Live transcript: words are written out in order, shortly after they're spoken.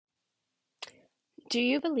Do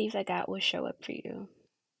you believe that God will show up for you?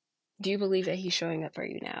 Do you believe that He's showing up for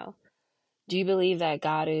you now? Do you believe that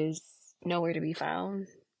God is nowhere to be found?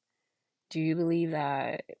 Do you believe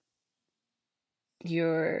that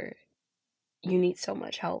you're you need so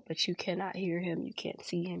much help, but you cannot hear Him, you can't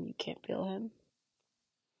see Him, you can't feel Him?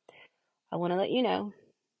 I want to let you know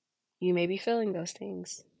you may be feeling those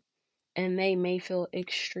things, and they may feel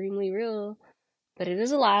extremely real, but it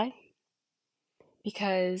is a lie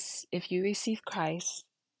because if you receive Christ,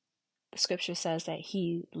 the scripture says that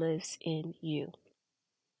He lives in you.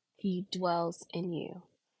 He dwells in you.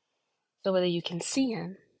 So whether you can see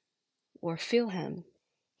Him or feel Him,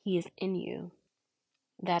 He is in you.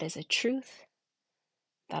 That is a truth.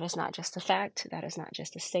 That is not just a fact. That is not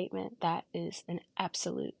just a statement. That is an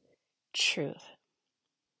absolute truth.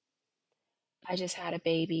 I just had a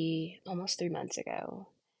baby almost 3 months ago.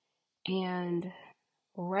 And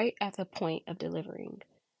right at the point of delivering,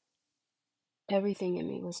 everything in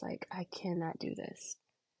me was like, I cannot do this.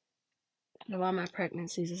 Out of all my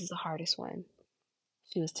pregnancies, this is the hardest one.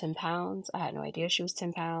 She was 10 pounds. I had no idea she was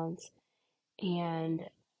 10 pounds. And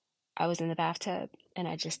I was in the bathtub and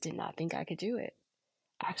I just did not think I could do it.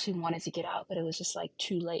 I actually wanted to get out, but it was just like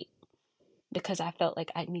too late because I felt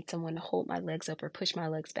like I'd need someone to hold my legs up or push my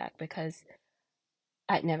legs back because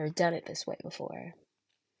I'd never done it this way before.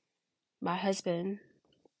 My husband,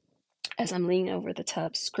 as I'm leaning over the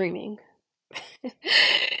tub screaming,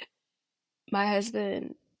 my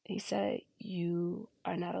husband, he said, "You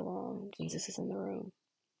are not alone. Jesus is in the room.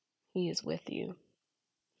 He is with you.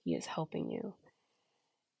 He is helping you."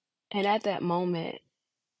 And at that moment,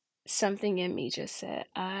 something in me just said,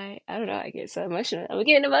 I don't know, I get so emotional. I'm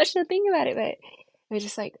getting emotional thinking about it, but it was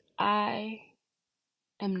just like, I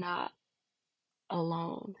am not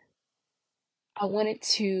alone. I wanted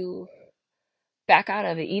to back out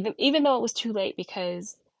of it, even though it was too late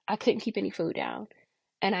because I couldn't keep any food down.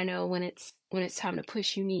 And I know when it's time to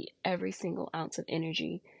push, you need every single ounce of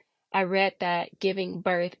energy. I read that giving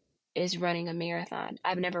birth is running a marathon.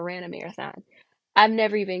 I've never ran a marathon. I've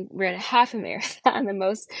never even ran a half a marathon. The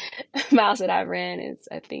most miles that I've ran is,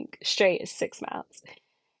 I think, straight is 6 miles.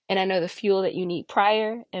 And I know the fuel that you need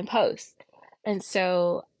prior and post. And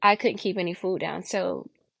so I couldn't keep any food down. So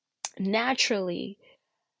naturally,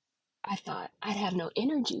 I thought I'd have no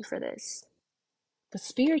energy for this. But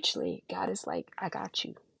spiritually, God is like, I got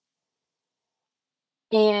you.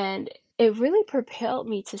 And it really propelled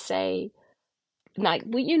me to say, like,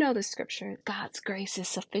 well, you know the scripture, God's grace is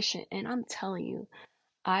sufficient. And I'm telling you,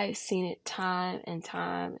 I've seen it time and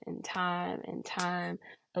time and time and time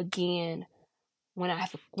again when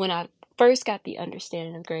I first got the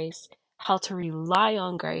understanding of grace, how to rely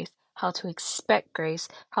on grace, how to expect grace,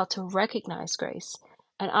 how to recognize grace.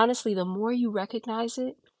 And honestly, the more you recognize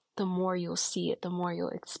it, the more you'll see it, the more you'll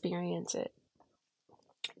experience it.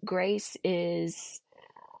 Grace is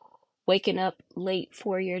waking up late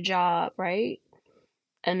for your job, right?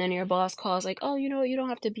 And then your boss calls like, "Oh, you know what? You don't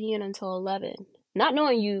have to be in until 11." Not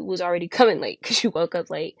knowing you was already coming late because you woke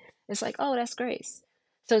up late. It's like, "Oh, that's grace."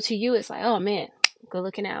 So to you, it's like, "Oh man, good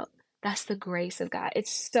looking out." That's the grace of God.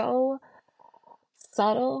 It's so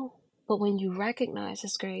subtle, but when you recognize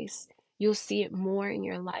His grace, you'll see it more in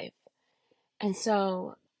your life. And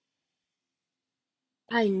so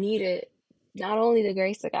I needed not only the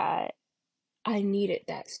grace of God, I needed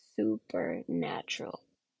that supernatural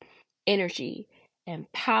energy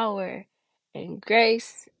and power and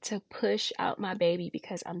grace to push out my baby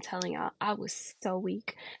because I'm telling y'all, I was so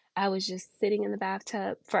weak. I was just sitting in the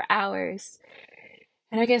bathtub for hours.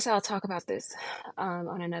 And I guess I'll talk about this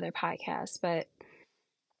on another podcast, but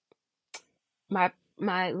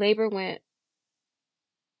my labor went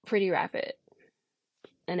pretty rapid.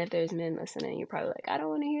 And if there's men listening, you're probably like, I don't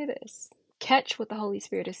want to hear this. Catch what the Holy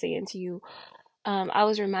Spirit is saying to you. I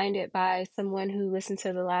was reminded by someone who listened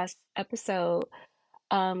to the last episode.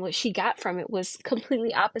 What she got from it was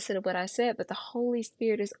completely opposite of what I said, but the Holy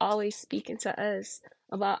Spirit is always speaking to us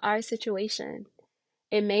about our situation.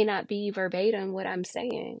 It may not be verbatim what I'm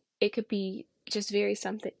saying. It could be just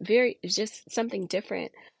just something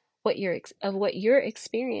different of what you're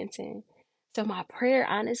experiencing. So my prayer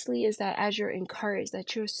honestly is that as you're encouraged,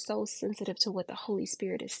 that you're so sensitive to what the Holy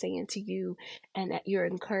Spirit is saying to you and that you're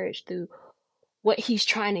encouraged through what He's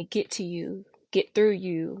trying to get to you, get through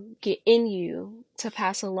you, get in you to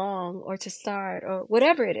pass along or to start or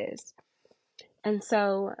whatever it is. And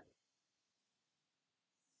so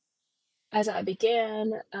as I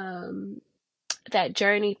began that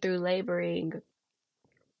journey through laboring,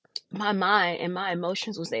 my mind and my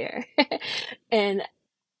emotions was there. And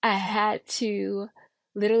I had to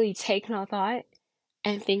literally take no thought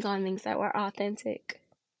and think on things that were authentic.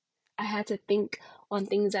 I had to think on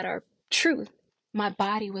things that are truth. My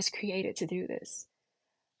body was created to do this.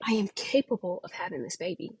 I am capable of having this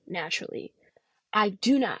baby naturally. I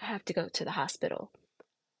do not have to go to the hospital.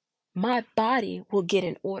 My body will get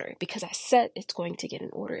in order because I said it's going to get in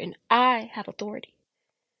order and I have authority.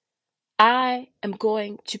 I am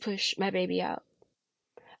going to push my baby out.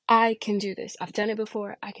 I can do this. I've done it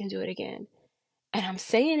before. I can do it again. And I'm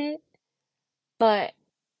saying it, but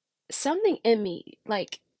something in me,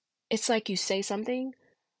 like, it's like you say something,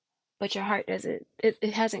 but your heart doesn't,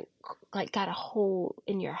 it hasn't like got a hole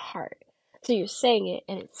in your heart. So you're saying it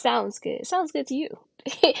and it sounds good. It sounds good to you.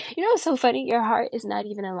 You know what's so funny? Your heart is not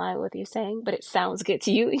even in line with what you're saying, but it sounds good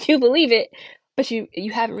to you. You believe it, but you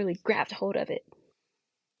haven't really grabbed hold of it.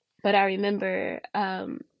 But I remember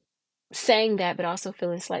saying that, but also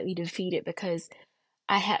feeling slightly defeated because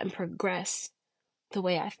I hadn't progressed the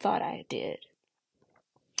way I thought I did.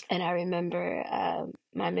 And I remember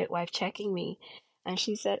my midwife checking me, and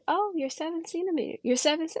she said, "Oh, you're 7 centimeters. You're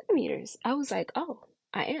 7 centimeters." I was like, "Oh,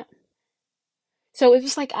 I am." So it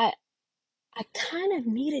was like I kind of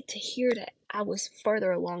needed to hear that I was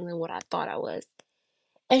further along than what I thought I was.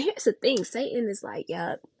 And here's the thing, Satan is like,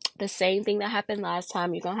 "Yeah, the same thing that happened last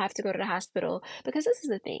time. You're gonna have to go to the hospital." Because this is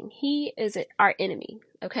the thing, he is our enemy.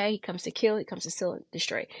 Okay, he comes to kill, he comes to steal and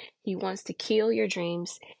destroy. He wants to kill your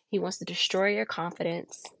dreams. He wants to destroy your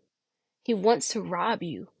confidence. He wants to rob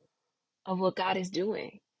you of what God is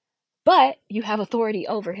doing. But you have authority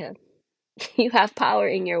over him. You have power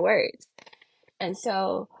in your words. And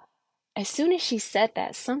so as soon as she said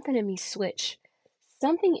that, something in me switched.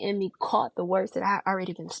 Something in me caught the words that I had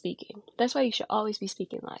already been speaking. That's why you should always be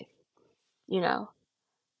speaking life, you know?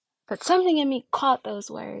 But something in me caught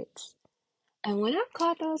those words. And when I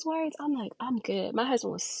caught those words, I'm like, I'm good. My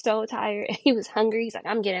husband was so tired and he was hungry. He's like,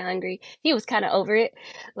 I'm getting hungry. He was kind of over it.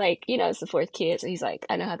 Like, it's the fourth kid. So he's like,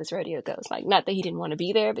 I know how this rodeo goes. Like, not that he didn't want to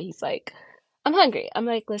be there, but he's like, I'm hungry. I'm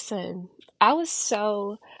like, listen, I was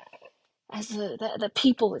so, as the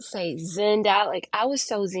people would say, zenned out. Like, I was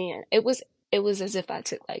so zen. It was as if I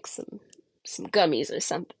took like some gummies or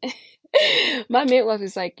something. My midwife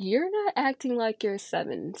is like, you're not acting like you're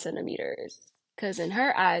 7 centimeters. Because in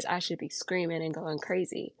her eyes, I should be screaming and going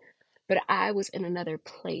crazy. But I was in another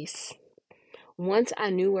place. Once I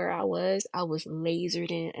knew where I was lasered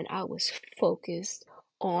in and I was focused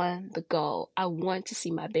on the goal. I want to see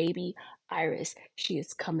my baby, Iris. She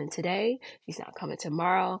is coming today. She's not coming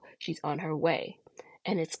tomorrow. She's on her way.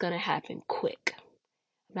 And it's going to happen quick.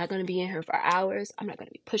 I'm not going to be in here for hours. I'm not going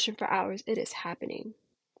to be pushing for hours. It is happening.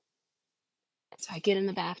 So I get in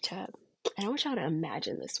the bathtub. And I want y'all to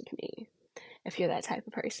imagine this with me if you're that type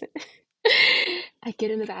of person. I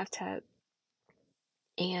get in the bathtub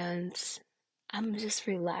and I'm just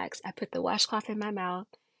relaxed. I put the washcloth in my mouth,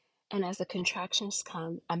 and as the contractions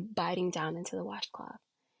come, I'm biting down into the washcloth.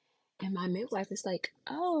 And my midwife is like,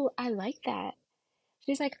 "Oh, I like that."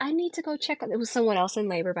 She's like, "I need to go check on." It was someone else in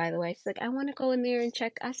labor, by the way. She's like, "I want to go in there and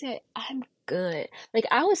check." I said, "I'm good." Like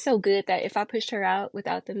I was so good that if I pushed her out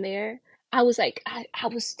without them there, I was like, I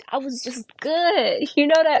was just good. You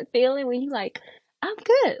know that feeling when you like, I'm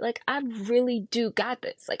good. Like I really do got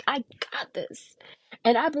this. Like I got this.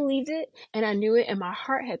 And I believed it and I knew it and my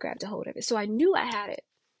heart had grabbed a hold of it. So I knew I had it.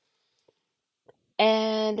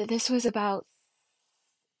 And this was about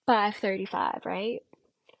 5:35, right?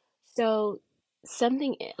 So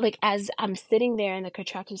something like as I'm sitting there and the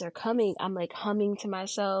contractions are coming, I'm like humming to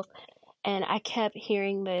myself and I kept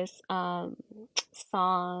hearing this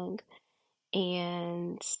song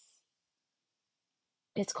and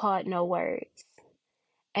it's called No Words.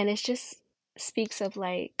 And it just speaks of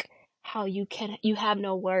like how you have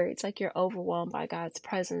no words, like you're overwhelmed by God's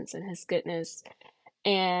presence and his goodness.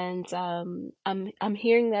 And I'm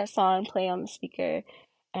hearing that song play on the speaker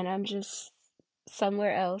and I'm just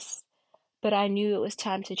somewhere else, but I knew it was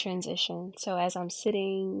time to transition. So as I'm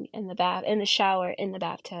sitting in the shower in the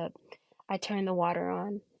bathtub, I turn the water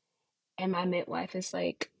on and my midwife is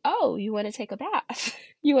like, "Oh, you want to take a bath?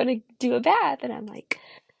 You want to do a bath?" And I'm like,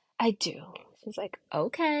 "I do." She's like,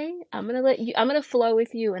 "Okay, I'm gonna flow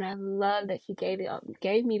with you." And I love that she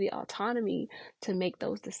gave me the autonomy to make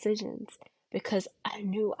those decisions because I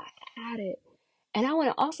knew I had it. And I want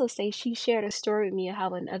to also say she shared a story with me of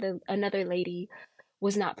how another lady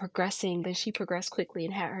was not progressing, then she progressed quickly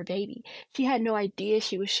and had her baby. She had no idea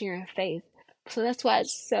she was sharing faith. So that's why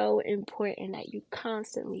it's so important that you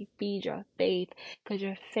constantly feed your faith because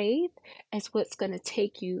your faith is what's going to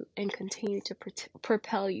take you and continue to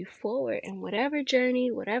propel you forward in whatever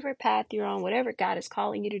journey, whatever path you're on, whatever God is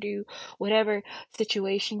calling you to do, whatever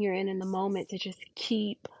situation you're in the moment to just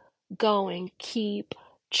keep going, keep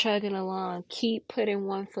chugging along. Keep putting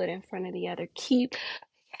one foot in front of the other. Keep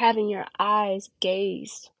having your eyes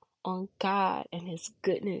gazed on God and His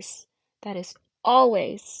goodness that is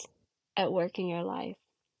always at work in your life.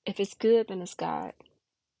 If it's good, then it's God.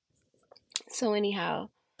 So, anyhow,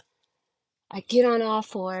 I get on all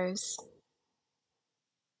fours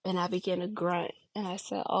and I begin to grunt. And I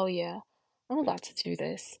said, oh, yeah, I'm about to do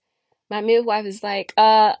this. My midwife is like, Dele,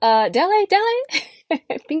 I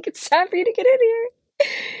think it's time for you to get in here.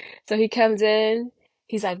 So he comes in.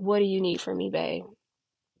 He's like, what do you need from me, babe?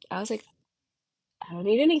 I was like, I don't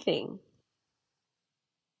need anything.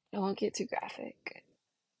 I won't get too graphic,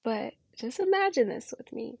 but just imagine this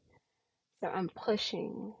with me. So I'm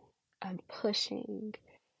pushing. I'm pushing.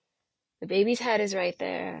 The baby's head is right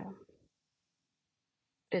there.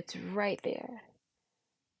 It's right there.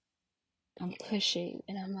 I'm pushing,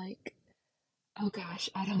 and I'm like, oh gosh,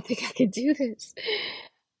 I don't think I can do this.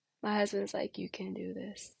 My husband's like, you can do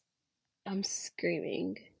this. I'm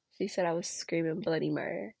screaming. She said I was screaming bloody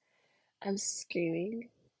murder. I'm screaming.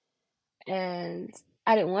 And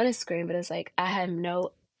I didn't want to scream, but it's like I don't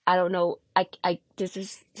know.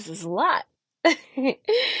 This is a lot.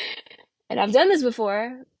 And I've done this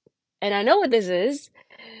before, and I know what this is,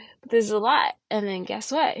 but this is a lot. And then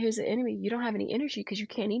guess what? Here's the enemy. You don't have any energy because you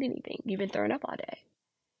can't eat anything. You've been throwing up all day.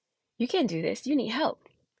 You can't do this. You need help.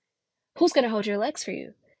 Who's gonna hold your legs for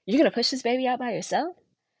you? You're gonna push this baby out by yourself?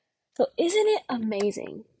 So isn't it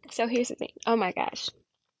amazing? So here's the thing. Oh my gosh.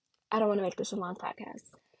 I don't want to make this a long podcast.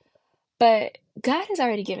 But God has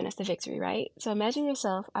already given us the victory, right? So imagine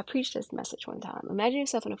yourself, I preached this message one time. Imagine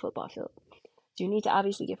yourself in a football field. You need to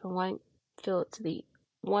obviously get from one field to the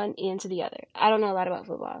one end to the other. I don't know a lot about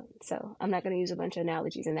football, so I'm not going to use a bunch of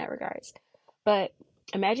analogies in that regards. But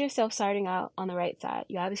imagine yourself starting out on the right side.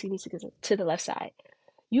 You obviously need to get to the left side.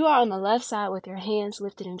 You are on the left side with your hands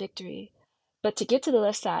lifted in victory. But to get to the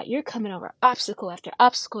left side, you're coming over obstacle after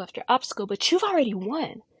obstacle after obstacle, but you've already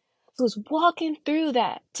won. So it's walking through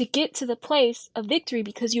that to get to the place of victory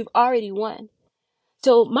because you've already won.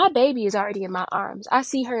 So my baby is already in my arms. I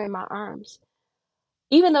see her in my arms.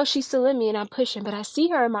 Even though she's still in me and I'm pushing, but I see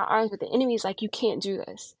her in my arms, but the enemy's like, you can't do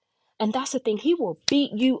this. And that's the thing. He will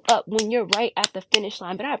beat you up when you're right at the finish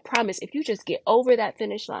line. But I promise, if you just get over that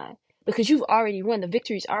finish line, because you've already won, the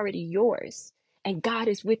victory is already yours. And God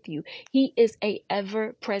is with you. He is a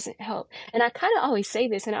ever-present help. And I kind of always say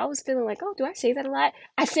this, and I was feeling like, oh, do I say that a lot?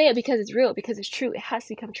 I say it because it's real, because it's true. It has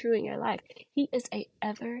to become true in your life. He is a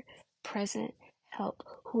ever-present help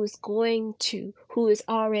who is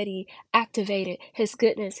already activated His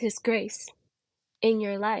goodness, His grace in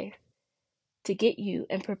your life to get you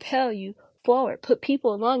and propel you forward, put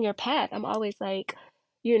people along your path. I'm always like,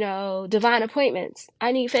 divine appointments.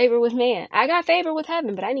 I need favor with man. I got favor with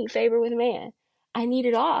heaven, but I need favor with man. I need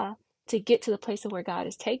it all to get to the place of where God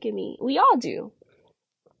is taking me. We all do.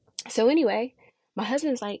 So anyway, my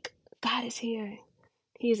husband's like, God is here.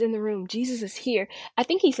 He is in the room. Jesus is here. I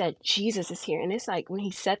think he said Jesus is here. And it's like when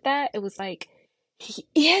he said that, it was like, he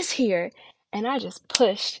is here. And I just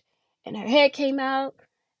pushed and her head came out.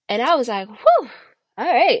 And I was like, whew, all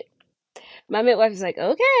right. My midwife was like,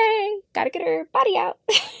 okay, gotta get her body out.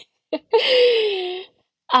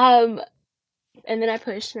 um, and then I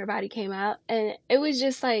pushed and her body came out. And it was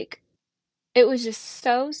just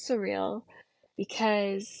so surreal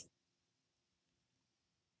because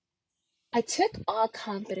I took all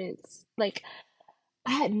confidence. Like,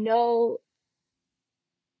 I had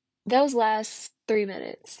those last 3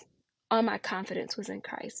 minutes, all my confidence was in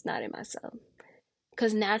Christ, not in myself.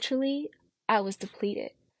 Because naturally, I was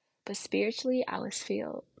depleted, but spiritually, I was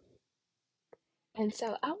filled. And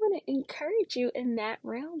so I want to encourage you in that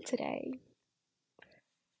realm today.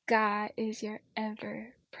 God is your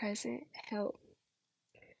ever present help.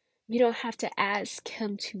 You don't have to ask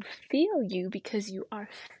Him to fill you because you are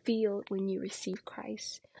filled when you receive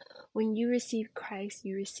Christ. When you receive Christ,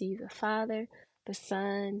 you receive the Father, the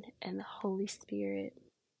Son, and the Holy Spirit.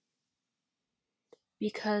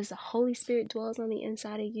 Because the Holy Spirit dwells on the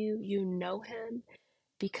inside of you, you know Him.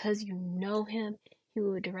 Because you know Him, He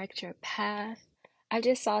will direct your path. I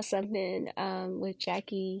just saw something with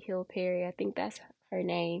Jackie Hill Perry, I think that's her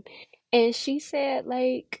name, and she said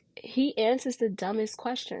like He answers the dumbest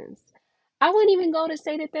questions. I wouldn't even go to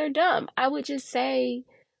say that they're dumb. I would just say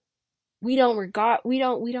we don't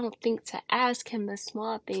think to ask Him the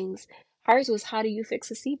small things. Hers was, how do you fix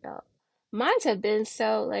a seatbelt? Mine's have been,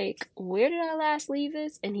 so like, where did I last leave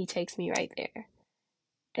this? And He takes me right there.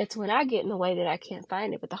 It's when I get in the way that I can't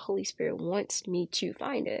find it, but the Holy Spirit wants me to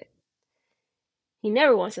find it. He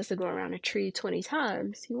never wants us to go around a tree 20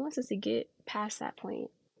 times. He wants us to get past that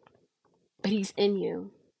point. But He's in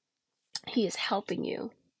you. He is helping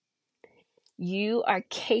you. You are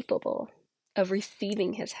capable of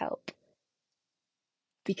receiving his help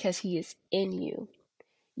because he is in you.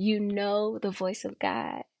 You know the voice of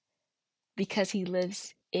God because he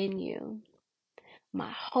lives in you.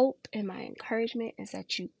 My hope and my encouragement is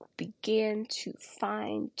that you begin to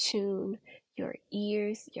fine tune your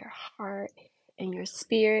ears, your heart, and your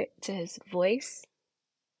spirit to his voice.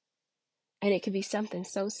 And it could be something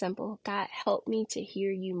so simple. God, help me to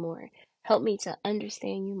hear you more. Help me to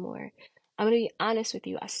understand you more. I'm going to be honest with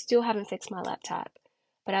you. I still haven't fixed my laptop.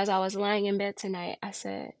 But as I was lying in bed tonight, I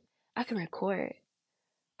said, I can record.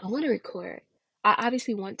 I want to record. I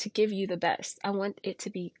obviously want to give you the best. I want it to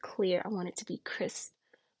be clear. I want it to be crisp.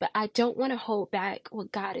 But I don't want to hold back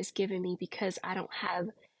what God has given me because I don't have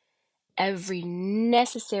every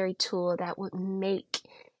necessary tool that would make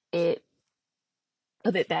it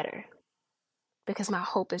a bit better. Because my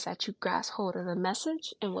hope is that you grasp hold of the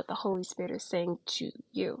message and what the Holy Spirit is saying to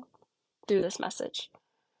you through this message.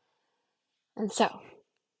 And so,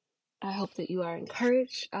 I hope that you are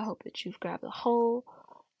encouraged. I hope that you've grabbed a hold,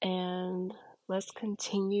 and let's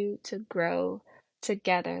continue to grow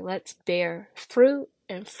together. Let's bear fruit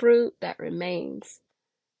and fruit that remains.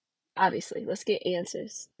 Obviously, let's get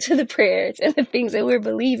answers to the prayers and the things that we're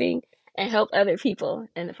believing and help other people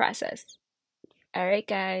in the process. All right,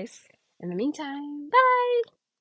 guys. In the meantime, bye.